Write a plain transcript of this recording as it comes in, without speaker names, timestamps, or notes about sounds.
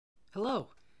Hello,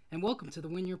 and welcome to the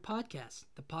When You're Podcast,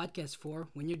 the podcast for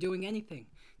when you're doing anything.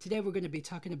 Today we're going to be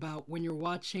talking about when you're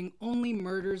watching Only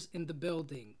Murders in the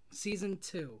Building, Season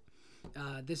 2.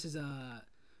 This is a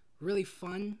really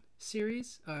fun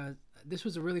series. This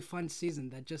was a really fun season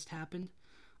that just happened.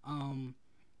 Um,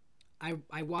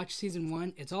 I watched Season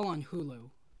 1. It's all on Hulu.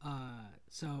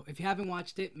 So if you haven't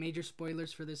watched it, major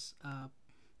spoilers for this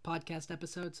podcast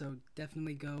episode, so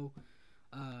definitely go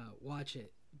watch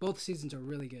it. Both seasons are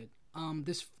really good.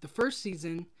 The first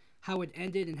season, how it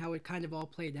ended and how it kind of all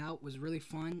played out was really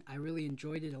fun. I really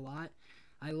enjoyed it a lot.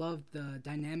 I loved the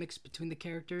dynamics between the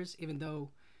characters, even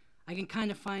though I can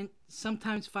kind of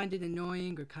sometimes find it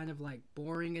annoying or kind of like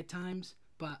boring at times,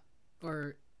 but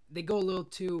or they go a little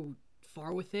too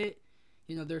far with it.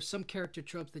 There's some character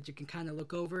tropes that you can kind of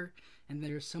look over, and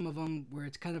there's some of them where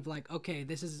it's kind of like, okay,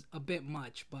 this is a bit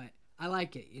much, but I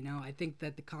like it. I think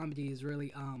that the comedy is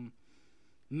really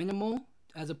minimal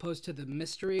as opposed to the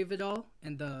mystery of it all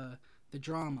and the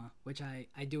drama, which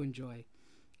I do enjoy.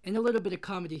 And a little bit of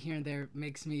comedy here and there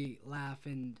makes me laugh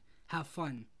and have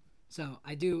fun. So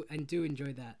I do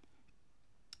enjoy that.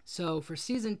 So for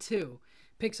season 2,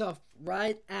 picks off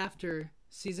right after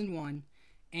season 1,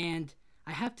 and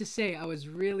I have to say I was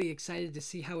really excited to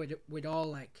see how it would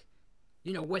all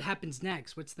what happens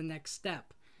next, what's the next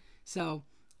step. So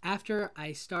after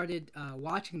I started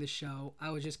watching the show, I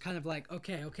was just kind of like,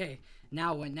 okay,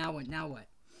 now what, now what, now what?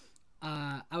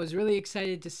 I was really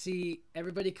excited to see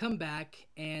everybody come back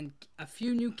and a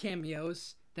few new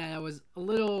cameos that I was a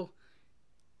little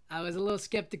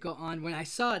skeptical on. When I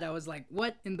saw it, I was like,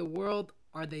 what in the world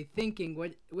are they thinking?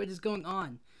 What is going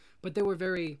on? But they were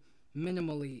very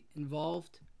minimally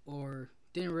involved or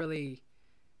didn't really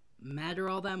matter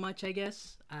all that much, I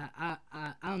guess. I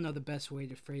don't know the best way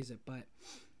to phrase it, but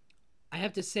I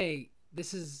have to say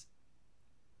this is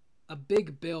a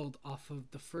big build off of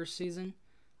the first season.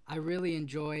 I really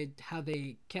enjoyed how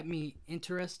they kept me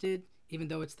interested, even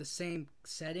though it's the same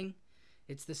setting,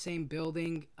 it's the same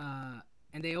building,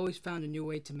 and they always found a new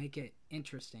way to make it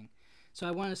interesting. So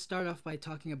I want to start off by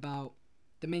talking about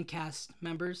the main cast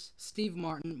members: Steve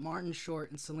Martin, Martin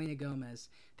Short, and Selena Gomez.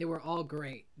 They were all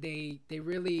great. They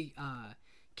really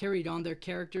carried on their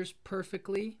characters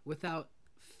perfectly without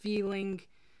feeling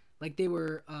like they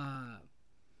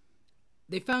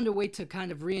found a way to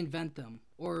kind of reinvent them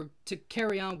or to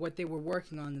carry on what they were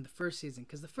working on in the first season,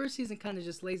 because the first season kind of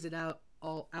just lays it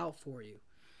all out for you.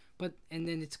 And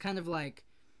then it's kind of like,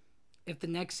 if the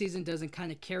next season doesn't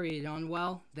kind of carry it on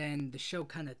well, then the show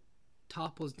kind of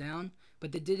topples down.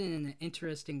 But they did it in an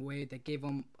interesting way that gave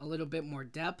them a little bit more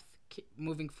depth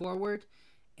moving forward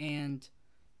and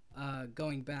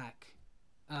going back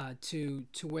to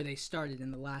where they started in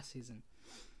the last season.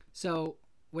 So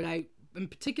what I in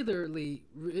particularly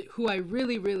who I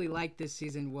really liked this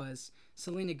season was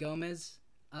Selena Gomez,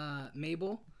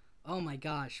 Mabel. Oh my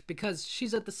gosh, because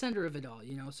she's at the center of it all.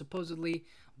 Supposedly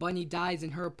Bunny dies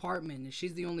in her apartment, and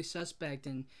she's the only suspect,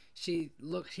 and she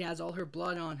has all her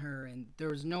blood on her, and there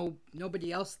was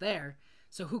nobody else there.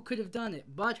 So who could have done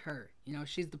it but her?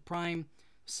 She's the prime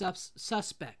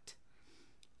suspect.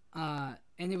 And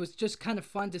it was just kind of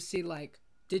fun to see, like,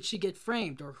 did she get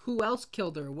framed, or who else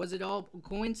killed her? Was it all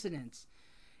coincidence?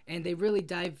 And they really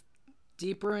dive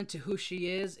deeper into who she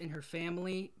is and her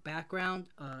family background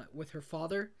with her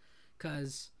father,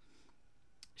 because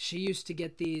she used to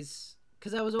get these.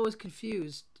 Because I was always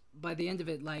confused by the end of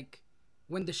it, like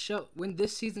when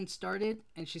this season started,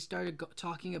 and she started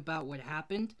talking about what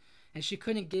happened, and she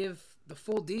couldn't give the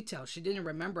full details. She didn't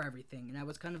remember everything, and I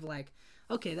was kind of like,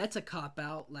 okay, that's a cop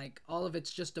out. Like, all of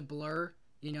it's just a blur.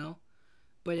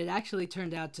 But it actually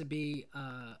turned out to be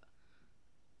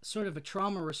sort of a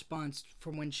trauma response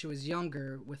from when she was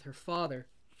younger with her father.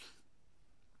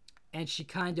 And she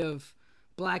kind of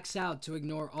blacks out to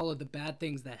ignore all of the bad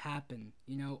things that happen,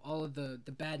 all of the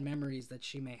bad memories that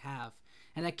she may have.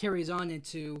 And that carries on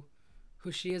into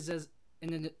who she is as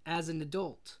an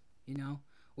adult.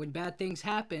 When bad things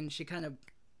happen, she kind of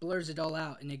blurs it all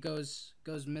out and it goes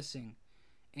missing.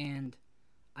 And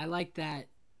I like that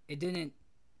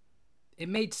it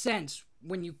made sense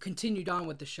when you continued on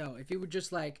with the show. If you were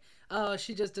just like, oh,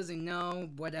 she just doesn't know,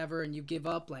 whatever, and you give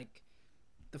up like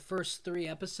the first 3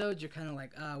 episodes, you're kind of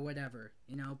like, whatever,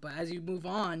 But as you move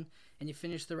on and you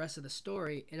finish the rest of the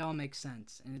story, it all makes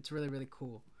sense, and it's really, really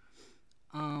cool.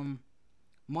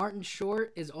 Martin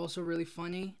Short is also really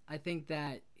funny. I think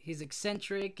that he's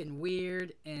eccentric and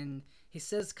weird, and he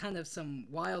says kind of some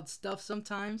wild stuff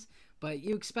sometimes, but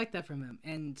you expect that from him.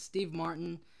 And Steve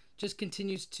Martin just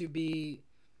continues to be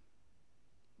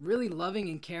really loving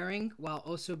and caring while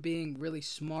also being really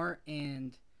smart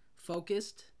and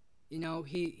focused You know,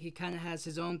 he kind of has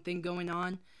his own thing going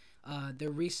on. They're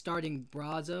restarting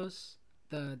Brazos,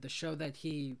 the show that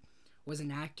he was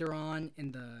an actor on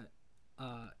in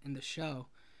the show,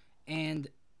 and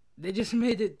they just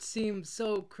made it seem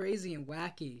so crazy and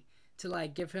wacky to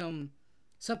like give him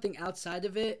something outside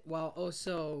of it while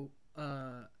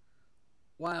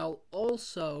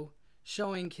also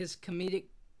showing his comedic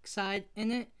side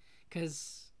in it,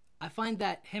 because I find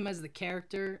that him as the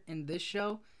character in this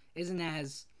show isn't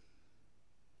as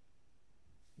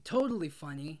totally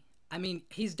funny. I mean,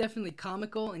 he's definitely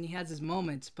comical and he has his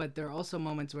moments, but there are also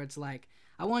moments where it's like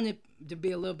I want it to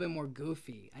be a little bit more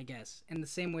goofy, I guess, in the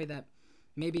same way that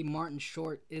maybe Martin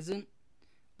Short isn't.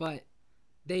 But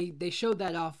they showed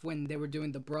that off when they were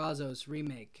doing the Brazos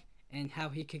remake and how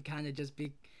he could kind of just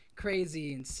be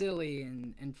crazy and silly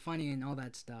and funny and all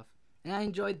that stuff. And I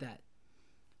enjoyed that.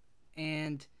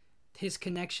 And his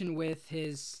connection with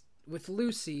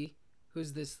Lucy,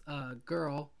 who's this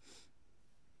girl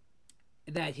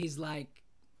that he's like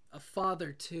a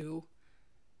father to,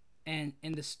 and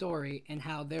in the story, and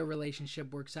how their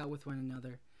relationship works out with one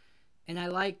another. And I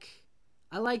like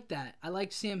that. I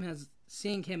like seeing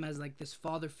him as like this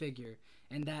father figure,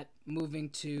 and that moving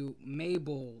to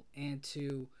Mabel and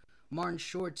to Martin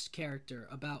Short's character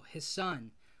about his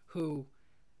son, who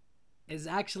is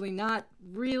actually not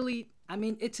really. I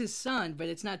mean, it's his son, but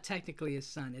it's not technically his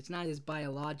son. It's not his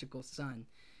biological son.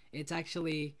 It's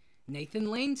actually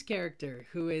Nathan Lane's character,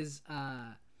 who had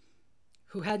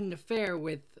an affair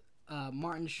with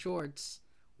Martin Short's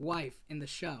wife in the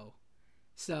show.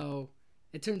 So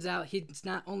it turns out he's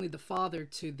not only the father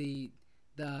to the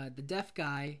deaf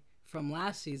guy from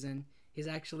last season. He's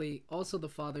actually also the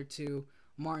father to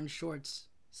Martin Short's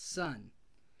son,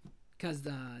 because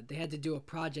they had to do a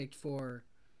project for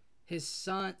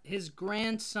his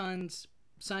grandson's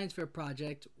science fair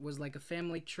project was like a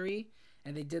family tree,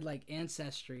 and they did like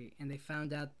ancestry, and they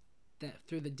found out that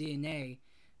through the DNA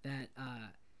that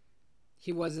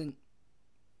he wasn't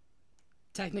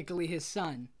technically his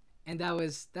son, and that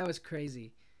was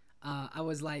crazy. I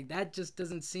was like, that just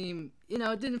doesn't seem, it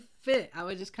didn't fit. I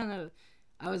was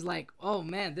like, oh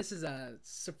man, this is a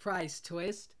surprise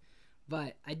twist,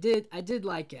 but I did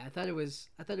like it. I thought it was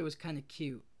kind of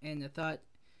cute, and I thought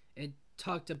it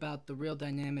talked about the real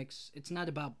dynamics. It's not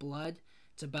about blood.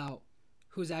 It's about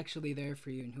who's actually there for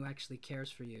you and who actually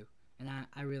cares for you, and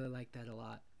I really like that a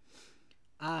lot.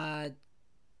 Uh,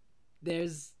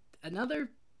 there's another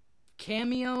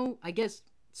cameo, I guess,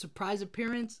 surprise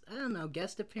appearance. I don't know,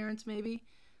 guest appearance maybe,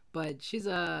 but she's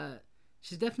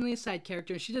definitely a side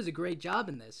character, and she does a great job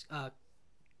in this.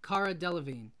 Cara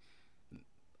Delevingne.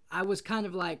 I was kind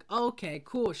of like, oh, okay,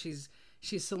 cool. She's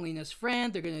Selena's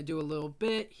friend. They're gonna do a little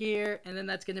bit here, and then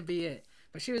that's gonna be it.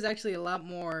 But she was actually a lot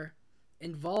more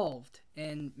involved,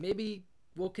 and maybe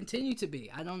will continue to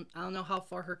be. I don't know how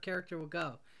far her character will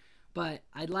go, but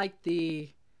I like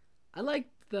the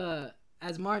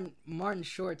as Martin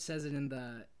Short says it in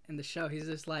the show. He's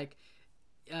just like,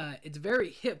 it's very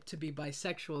hip to be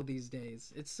bisexual these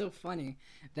days. It's so funny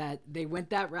that they went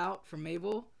that route for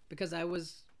Mabel, because I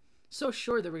was so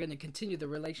sure they were going to continue the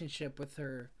relationship with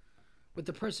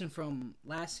the person from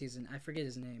last season. I forget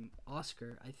his name,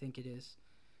 Oscar, I think it is,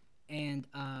 and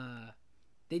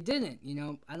they didn't.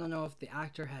 I don't know if the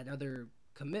actor had other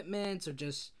commitments or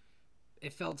just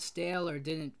it felt stale or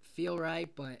didn't feel right,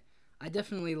 but I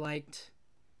definitely liked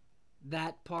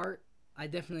that part. I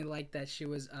definitely liked that she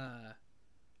was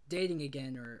dating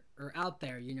again, or out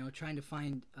there, trying to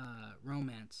find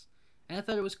romance. And I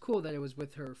thought it was cool that it was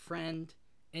with her friend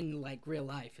in like real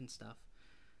life and stuff.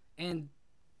 And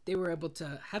they were able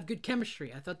to have good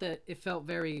chemistry. I thought that it felt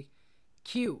very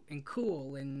cute and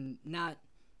cool, and not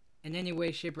in any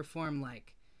way, shape, or form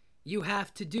like you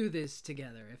have to do this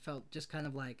together. It felt just kind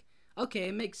of like, okay,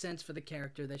 it makes sense for the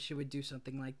character that she would do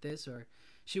something like this, or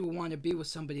she would want to be with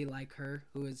somebody like her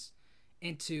who is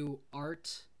into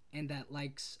art and that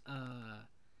likes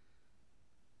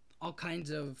all kinds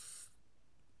of,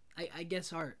 I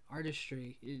guess,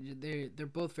 artistry. They're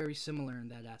both very similar in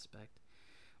that aspect.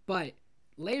 But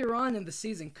later on in the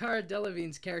season, Cara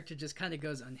Delevingne's character just kind of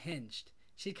goes unhinged.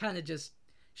 She kind of just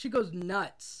she goes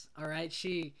nuts. All right,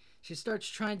 she starts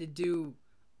trying to do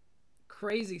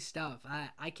crazy stuff.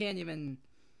 I can't even.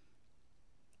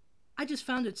 I just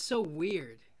found it so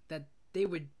weird that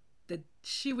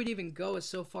she would even go as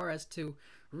so far as to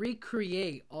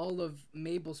recreate all of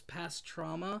Mabel's past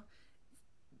trauma,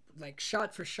 like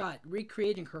shot for shot,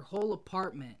 recreating her whole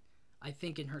apartment, I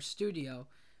think, in her studio,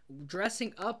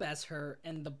 dressing up as her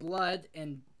and the blood,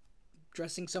 and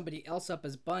dressing somebody else up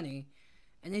as Bunny.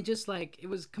 And it just, like, it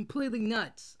was completely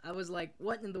nuts. I was like,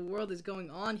 what in the world is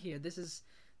going on here? This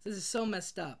This is so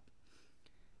messed up.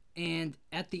 And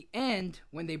at the end,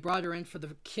 when they brought her in for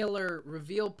the killer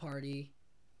reveal party,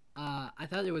 I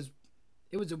thought it was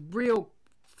a real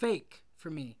fake for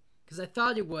me because I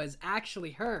thought it was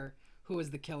actually her who was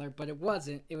the killer, but it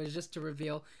wasn't. It was just to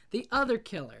reveal the other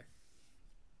killer,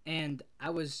 and I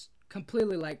was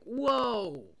completely like,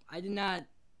 "Whoa!" I did not.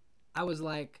 I was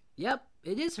like, "Yep,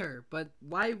 it is her," but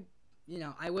why?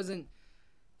 I wasn't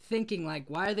thinking like,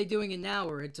 why are they doing it now,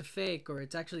 or it's a fake, or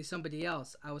it's actually somebody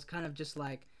else. I was kind of just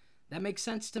like, that makes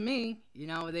sense to me.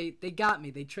 They got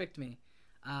me, they tricked me,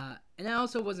 and I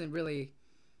also wasn't really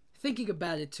thinking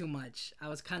about it too much. I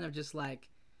was kind of just like,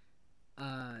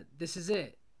 this is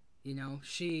it.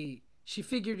 She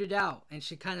figured it out, and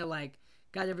she kind of like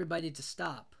got everybody to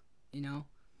stop. You know,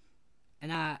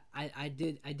 and I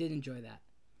did enjoy that.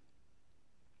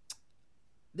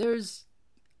 There's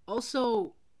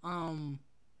also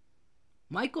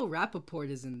Michael Rappaport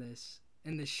is in this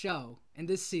show in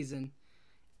this season,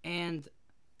 and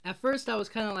at first I was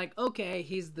kind of like, okay,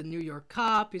 he's the New York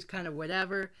cop, he's kind of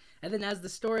whatever. And then as the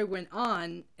story went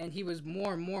on and he was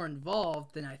more and more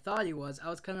involved than I thought he was, I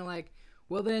was kind of like,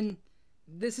 well then,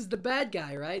 this is the bad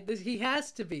guy, right? This he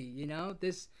has to be,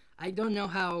 This I don't know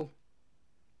how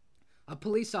a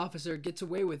police officer gets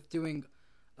away with doing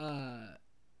uh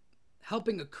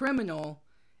helping a criminal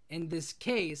in this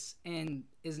case and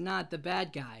is not the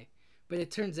bad guy. But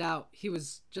it turns out he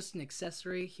was just an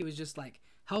accessory. He was just like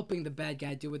helping the bad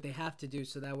guy do what they have to do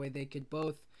so that way they could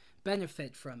both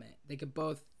benefit from it. They could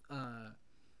both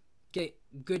get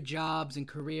good jobs and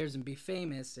careers and be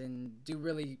famous and do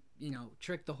really,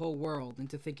 trick the whole world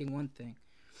into thinking one thing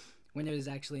when it was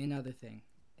actually another thing.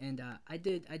 And I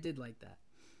did like that.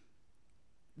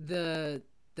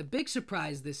 The big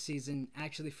surprise this season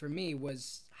actually for me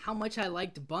was how much I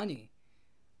liked Bunny.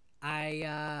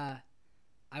 I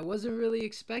wasn't really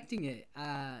expecting it.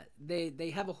 They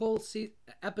have a whole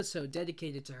episode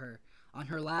dedicated to her on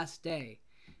her last day,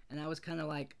 and I was kind of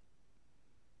like,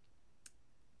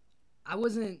 I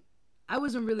wasn't I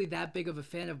wasn't really that big of a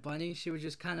fan of Bunny. She was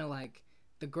just kind of like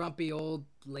the grumpy old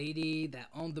lady that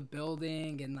owned the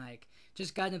building and like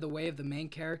just got in the way of the main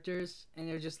characters, and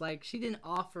they're just like she didn't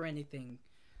offer anything.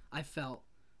 I felt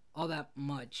all that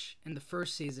much in the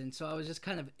first season, so I was just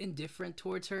kind of indifferent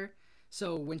towards her.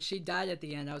 So when she died at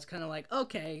the end, I was kind of like,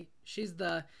 okay, she's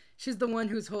the one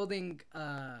who's holding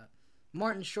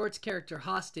Martin Short's character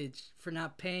hostage for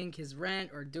not paying his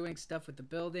rent or doing stuff with the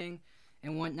building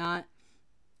and whatnot.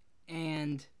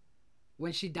 And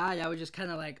when she died, I was just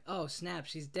kind of like, oh snap,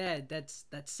 she's dead.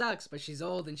 That sucks, but she's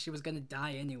old and she was gonna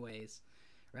die anyways,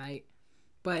 right?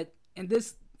 But in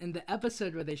the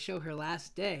episode where they show her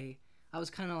last day, I was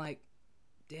kind of like,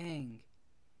 dang,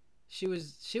 she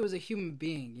was a human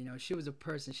being, she was a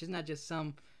person. She's not just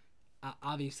some.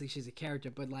 Obviously, she's a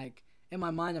character, but like in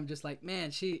my mind, I'm just like,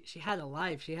 man, she had a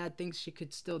life. She had things she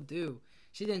could still do.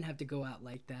 She didn't have to go out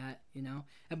like that. And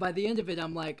by the end of it,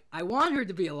 I'm like, I want her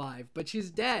to be alive, but she's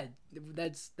dead.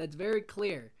 That's very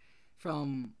clear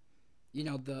from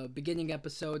the beginning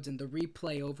episodes and the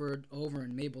replay over and over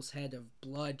in Mabel's head of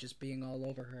blood just being all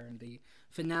over her and the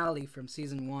finale from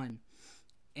season 1.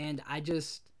 And I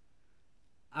teared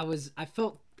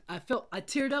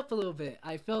up a little bit.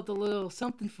 I felt a little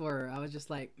something for her. I was just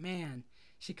like, man,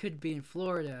 she could be in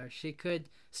Florida. She could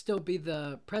still be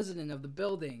the president of the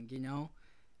building.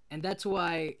 And that's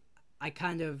why I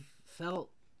kind of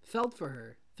felt for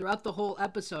her throughout the whole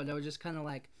episode. I was just kind of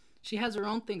like, she has her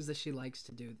own things that she likes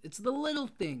to do. It's the little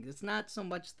things. It's not so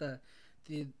much the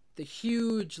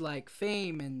huge like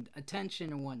fame and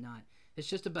attention and whatnot. It's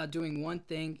just about doing one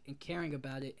thing and caring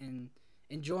about it and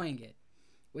enjoying it,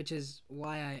 which is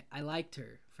why I liked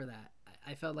her for that.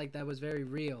 I felt like that was very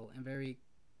real and very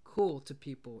cool to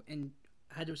people and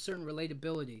had a certain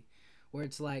relatability where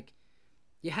it's like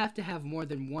you have to have more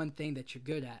than one thing that you're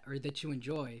good at or that you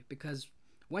enjoy, because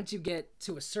once you get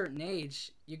to a certain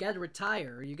age, you got to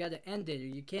retire or you got to end it or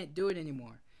you can't do it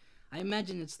anymore. I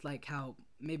imagine it's like how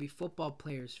maybe football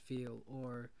players feel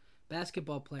or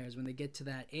basketball players when they get to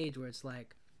that age where it's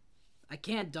like, I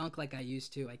can't dunk like I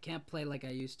used to. I can't play like I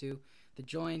used to. The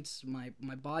joints, my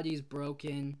body's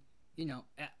broken.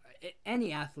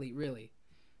 Any athlete really.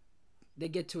 They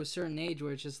get to a certain age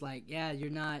where it's just like, yeah, you're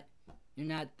not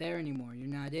there anymore. You're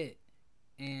not it.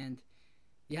 And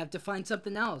you have to find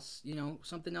something else,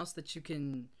 something else that you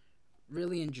can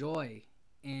really enjoy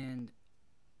and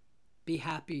be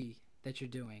happy that you're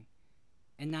doing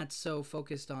and not so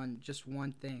focused on just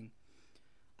one thing.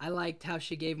 I liked how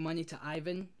she gave money to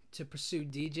Ivan to pursue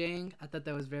DJing. I thought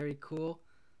that was very cool.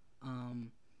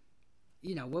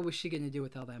 What was she going to do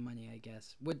with all that money, I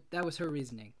guess? That was her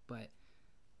reasoning, but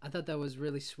I thought that was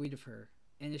really sweet of her,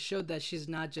 and it showed that she's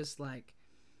not just like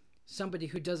somebody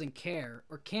who doesn't care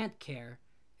or can't care.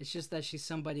 It's just that she's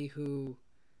somebody who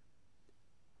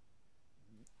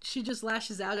she just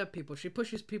lashes out at people. She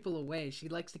pushes people away. She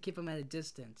likes to keep them at a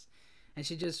distance, and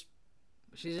she's just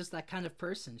that kind of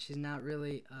person. She's not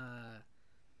really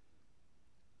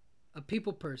a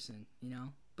people person, you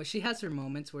know. But she has her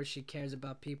moments where she cares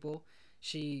about people.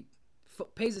 She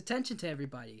pays attention to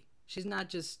everybody. She's not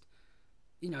just,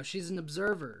 you know, she's an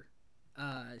observer.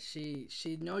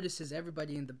 She notices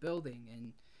everybody in the building,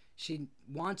 and she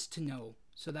wants to know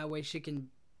so that way she can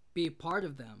be a part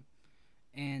of them.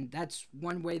 And that's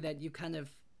one way that you kind of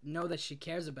know that she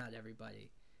cares about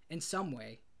everybody in some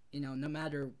way, you know, no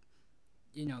matter,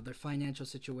 you know, their financial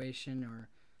situation or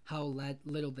how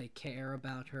little they care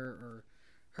about her or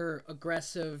her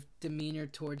aggressive demeanor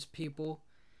towards people.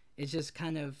 It's just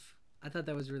kind of, I thought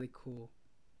that was really cool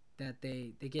that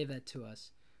they gave that to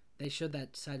us. They showed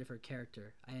that side of her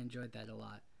character. I enjoyed that a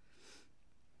lot.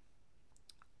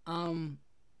 Um,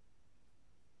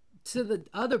 to the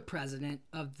other president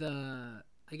of the,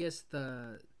 I guess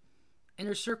the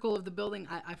inner circle of the building.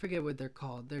 I forget what they're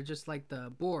called. They're just like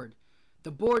the board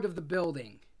of the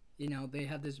building. You know, they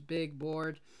have this big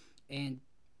board, and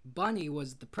Bunny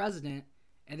was the president,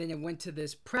 and then it went to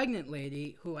this pregnant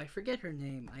lady who I forget her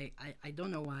name. I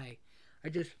don't know why. I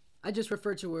just I just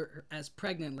refer to her as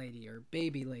pregnant lady or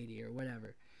baby lady or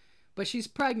whatever. But she's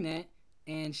pregnant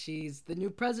and she's the new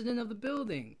president of the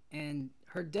building, and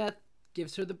her death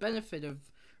gives her the benefit of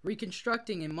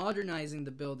reconstructing and modernizing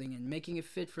the building and making it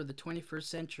fit for the 21st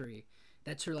century.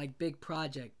 That's her like big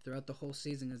project throughout the whole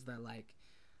season, is that like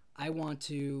I want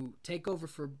to take over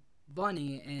for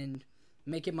Bunny and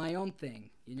make it my own thing,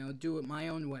 you know, do it my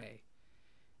own way.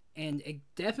 And it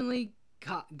definitely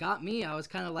got me. I was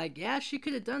kind of like, yeah, she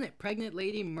could have done it. Pregnant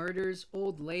lady murders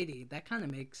old lady. That kind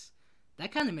of makes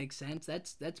sense.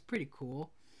 That's pretty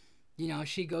cool. You know,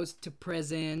 she goes to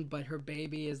prison, but her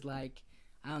baby is like,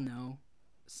 I don't know,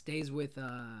 stays with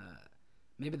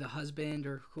maybe the husband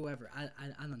or whoever. I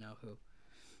don't know who.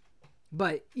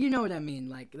 But you know what I mean.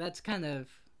 Like that's kind of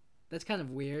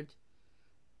weird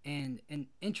and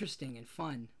interesting and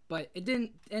fun. But it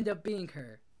didn't end up being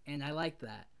her, and I like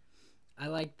that. I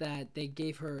like that they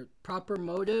gave her proper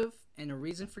motive and a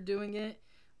reason for doing it,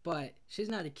 but she's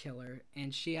not a killer,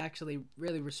 and she actually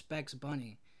really respects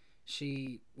Bunny.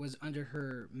 She was under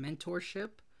her mentorship,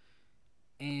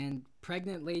 and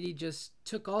pregnant lady just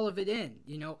took all of it in.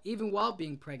 You know, even while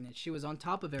being pregnant, she was on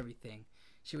top of everything.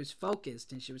 She was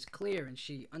focused and she was clear and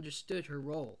she understood her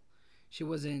role. She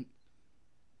wasn't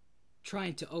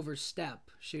trying to overstep.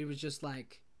 She was just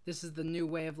like, this is the new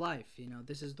way of life, you know,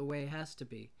 this is the way it has to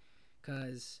be.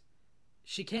 Because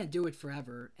she can't do it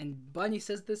forever. And Bunny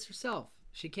says this herself.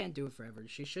 She can't do it forever.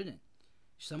 She shouldn't.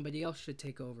 Somebody else should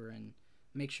take over and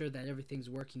make sure that everything's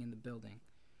working in the building.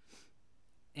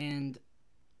 And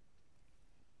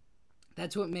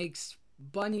that's what makes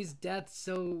Bunny's death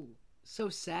so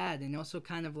sad, and also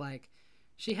kind of like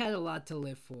she had a lot to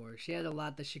live for. She had a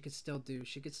lot that she could still do.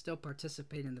 She could still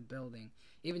participate in the building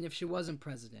even if she wasn't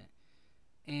president.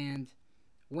 And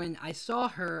when I saw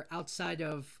her outside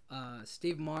of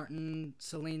Steve Martin,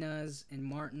 Selena's, and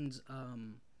Martin's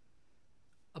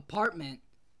apartment,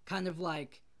 kind of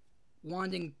like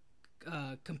wanting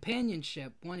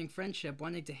companionship, wanting friendship,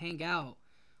 wanting to hang out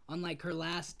on like her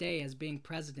last day as being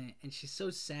president, and she's so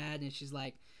sad, and she's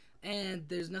like, and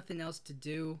there's nothing else to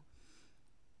do,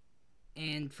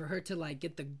 and for her to like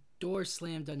get the door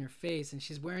slammed on her face, and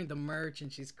she's wearing the merch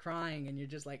and she's crying, and you're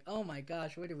just like, oh my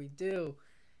gosh, what do we do?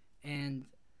 And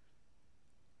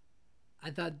I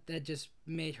thought that just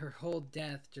made her whole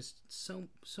death just so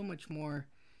much more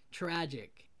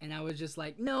tragic. And I was just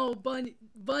like, no, Bunny,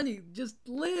 just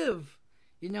live,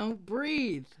 you know,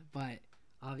 breathe. But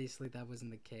obviously that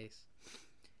wasn't the case.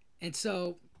 And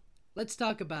so let's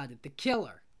talk about it. The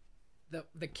killer,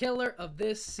 the killer of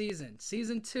this season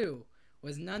 2,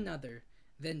 was none other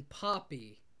than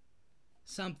Poppy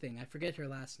something. I forget her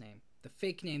last name, the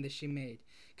fake name that she made,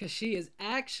 because she is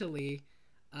actually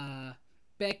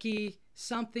Becky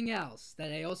something else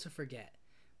that I also forget.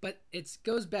 But it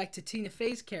goes back to Tina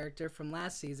Fey's character from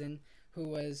last season, who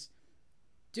was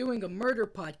doing a murder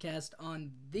podcast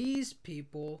on these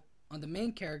people, on the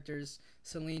main characters,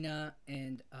 Selena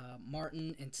and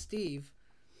Martin and Steve.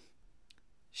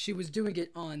 She was doing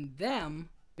it on them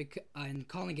and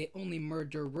calling it only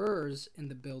murderers in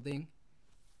the building.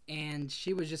 And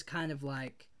she was just kind of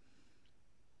like,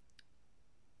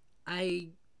 I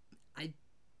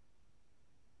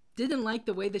didn't like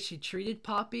the way that she treated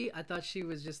Poppy. I thought she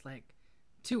was just like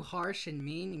too harsh and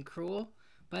mean and cruel.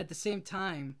 But at the same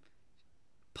time,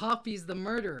 Poppy's the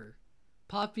murderer.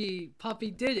 Poppy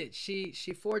did it. She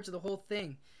forged the whole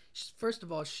thing. First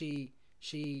of all, she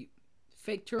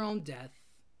faked her own death,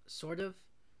 sort of.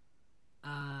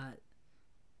 Uh,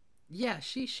 yeah,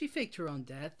 she faked her own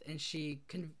death, and she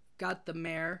got the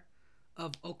mayor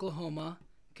of Oklahoma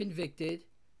convicted,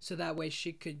 so that way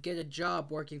she could get a job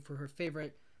working for her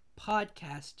favorite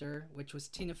podcaster, which was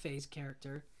Tina Fey's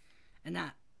character. And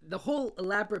that the whole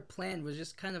elaborate plan was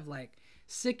just kind of like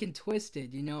sick and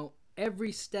twisted.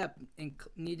 Every step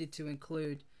needed to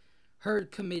include her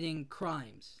committing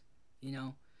crimes. You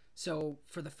know, so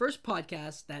for the first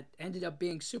podcast that ended up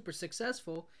being super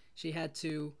successful, she had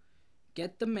to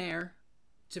get the mayor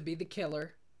to be the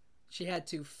killer. She had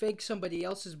to fake somebody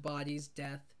else's body's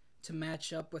death to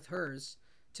match up with hers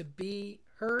to be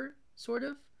her, sort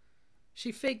of.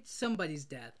 She faked somebody's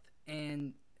death,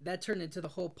 and that turned into the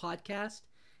whole podcast.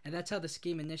 And that's how the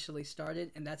scheme initially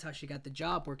started, and that's how she got the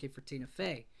job working for Tina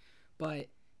Fey. But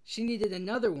she needed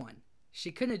another one.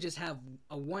 She couldn't just have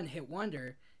a one-hit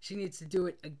wonder. She needs to do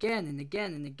it again and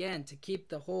again and again to keep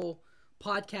the whole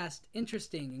podcast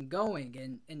interesting and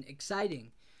going and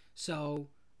exciting. So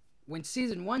when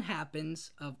season 1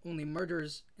 happens of Only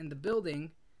Murders in the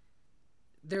Building,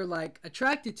 they're like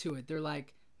attracted to it. They're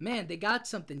like, man, they got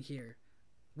something here.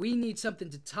 We need something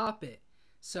to top it.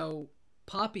 So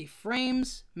Poppy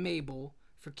frames Mabel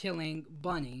for killing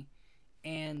Bunny,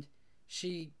 and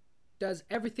she does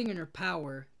everything in her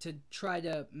power to try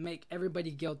to make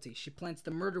everybody guilty. She plants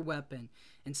the murder weapon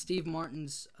in Steve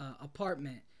Martin's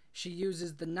apartment. She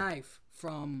uses the knife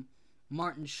from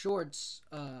Martin Short's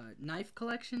knife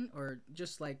collection, or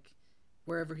just like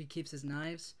wherever he keeps his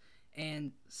knives.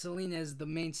 And Selena is the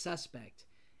main suspect.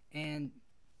 And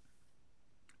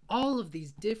all of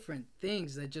these different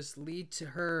things that just lead to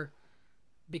her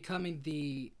becoming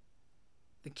the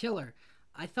killer.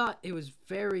 I thought it was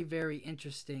very, very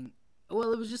interesting.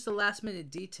 Well, it was just a last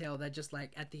minute detail that just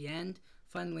like at the end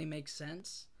finally makes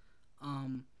sense.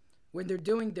 When they're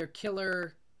doing their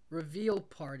killer reveal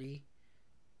party,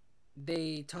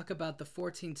 they talk about the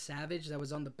 14th Savage that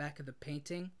was on the back of the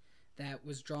painting that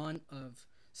was drawn of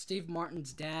Steve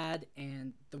Martin's dad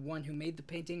and the one who made the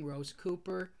painting, Rose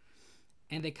Cooper.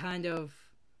 And they kind of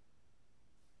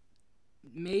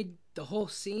made the whole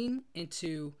scene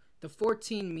into the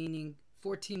 14 meaning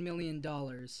 $14 million,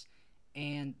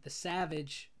 and the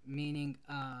Savage meaning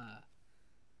I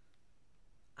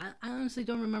honestly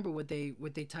don't remember what they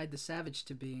tied the Savage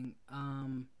to being.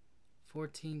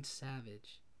 14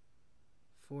 Savage,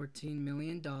 $14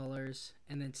 million,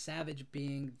 and then Savage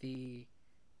being the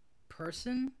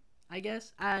person, I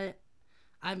guess.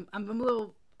 I'm a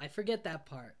little, I forget that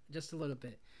part just a little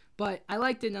bit, but I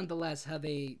liked it nonetheless how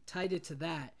they tied it to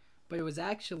that. But it was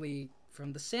actually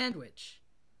from the sandwich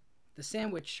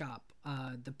shop,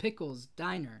 the Pickles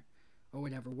Diner, or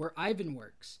whatever, where Ivan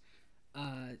works.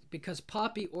 Because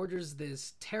Poppy orders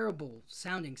this terrible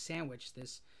sounding sandwich,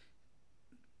 this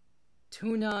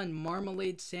tuna and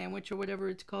marmalade sandwich, or whatever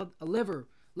it's called, a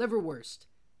liverwurst.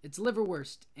 It's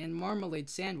liverwurst and marmalade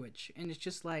sandwich, and it's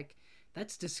just like,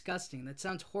 that's disgusting. That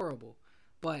sounds horrible,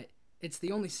 but it's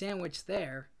the only sandwich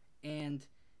there, and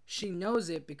she knows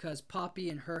it because Poppy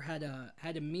and her had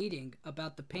a meeting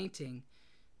about the painting,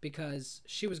 because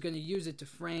she was going to use it to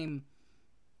frame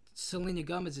Selena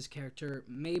Gomez's character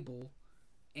Mabel,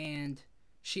 and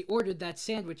she ordered that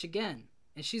sandwich again,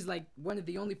 and she's like one of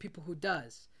the only people who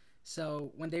does.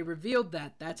 So when they revealed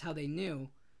that, that's how they knew.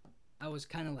 I was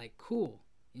kind of like, cool,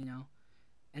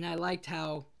 and I liked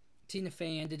how Tina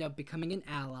Fey ended up becoming an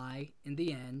ally in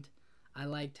the end. I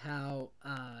liked how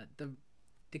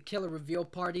the killer reveal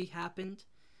party happened.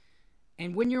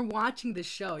 And when you're watching the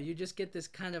show, you just get this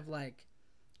kind of like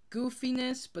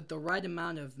goofiness, but the right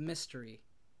amount of mystery.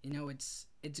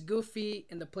 It's goofy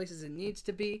in the places it needs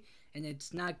to be, and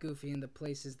it's not goofy in the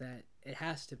places that it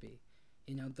has to be.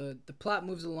 The plot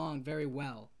moves along very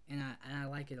well, and I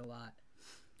like it a lot.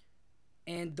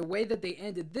 And the way that they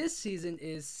ended this season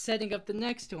is setting up the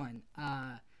next one.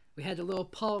 We had a little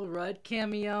Paul Rudd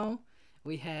cameo.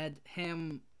 We had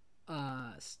him,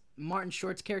 Martin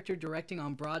Short's character, directing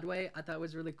on Broadway. I thought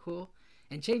was really cool.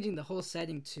 And changing the whole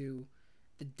setting to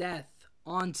the death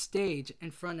on stage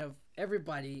in front of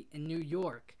everybody in New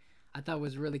York, I thought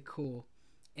was really cool.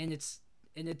 And it's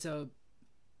a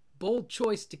bold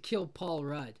choice to kill Paul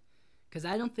Rudd, because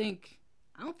I don't think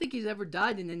he's ever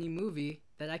died in any movie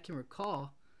that I can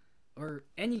recall, or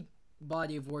any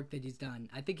body of work that he's done.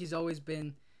 I think he's always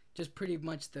been just pretty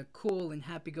much the cool and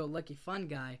happy-go-lucky fun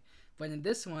guy, but in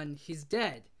this one he's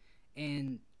dead,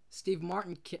 and Steve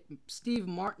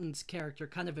Martin's character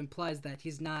kind of implies that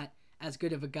he's not as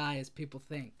good of a guy as people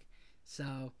think.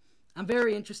 So I'm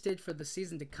very interested for the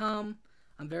season to come.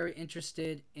 I'm very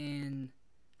interested in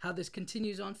how this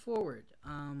continues on forward.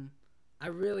 I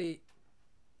really,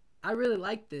 I really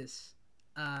like this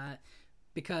uh,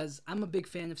 because I'm a big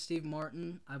fan of Steve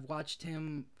Martin. I've watched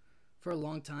him for a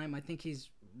long time. I think he's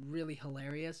really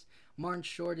hilarious. Martin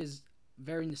Short is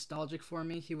very nostalgic for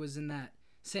me. He was in that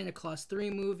Santa Claus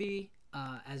 3 movie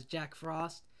as Jack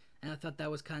Frost, and I thought that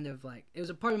was kind of like, it was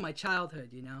a part of my childhood,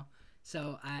 you know?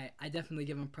 So I definitely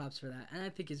give him props for that. And I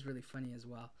think he's really funny as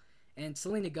well. And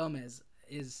Selena Gomez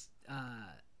is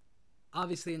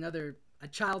obviously a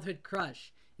childhood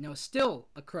crush, you know, still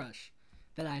a crush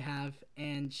that I have,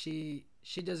 and she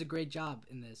does a great job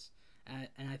in this,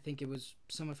 and I think it was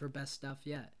some of her best stuff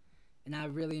yet, and I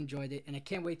really enjoyed it, and I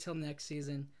can't wait till next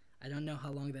season. I don't know how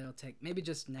long that'll take. Maybe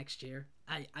just next year.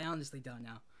 I honestly don't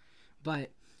know,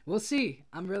 but we'll see.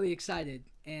 I'm really excited,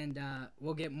 and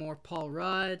we'll get more Paul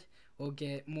Rudd. We'll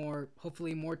get more,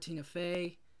 hopefully more Tina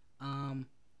Fey. Um,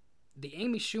 the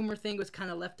Amy Schumer thing was kind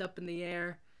of left up in the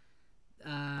air.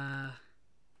 Uh,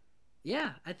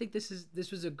 yeah, I think this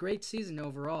was a great season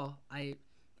overall. I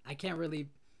can't really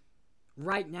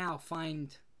right now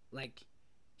find like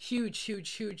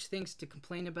huge things to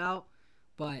complain about,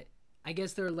 but I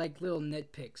guess there are like little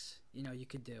nitpicks, you know, you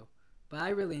could do. But I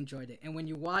really enjoyed it. And when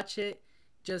you watch it,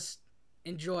 just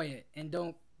enjoy it and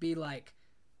don't be like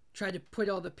try to put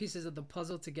all the pieces of the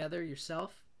puzzle together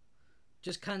yourself.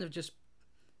 Just kind of just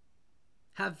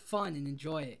have fun and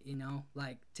enjoy it, you know?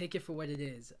 Like take it for what it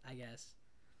is, I guess.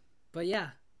 But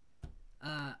yeah,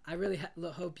 I really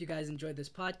hope you guys enjoyed this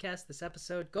podcast, this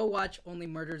episode. Go watch Only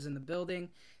Murders in the Building,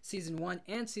 Season 1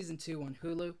 and Season 2 on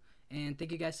Hulu. And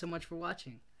thank you guys so much for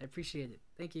watching. I appreciate it.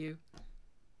 Thank you.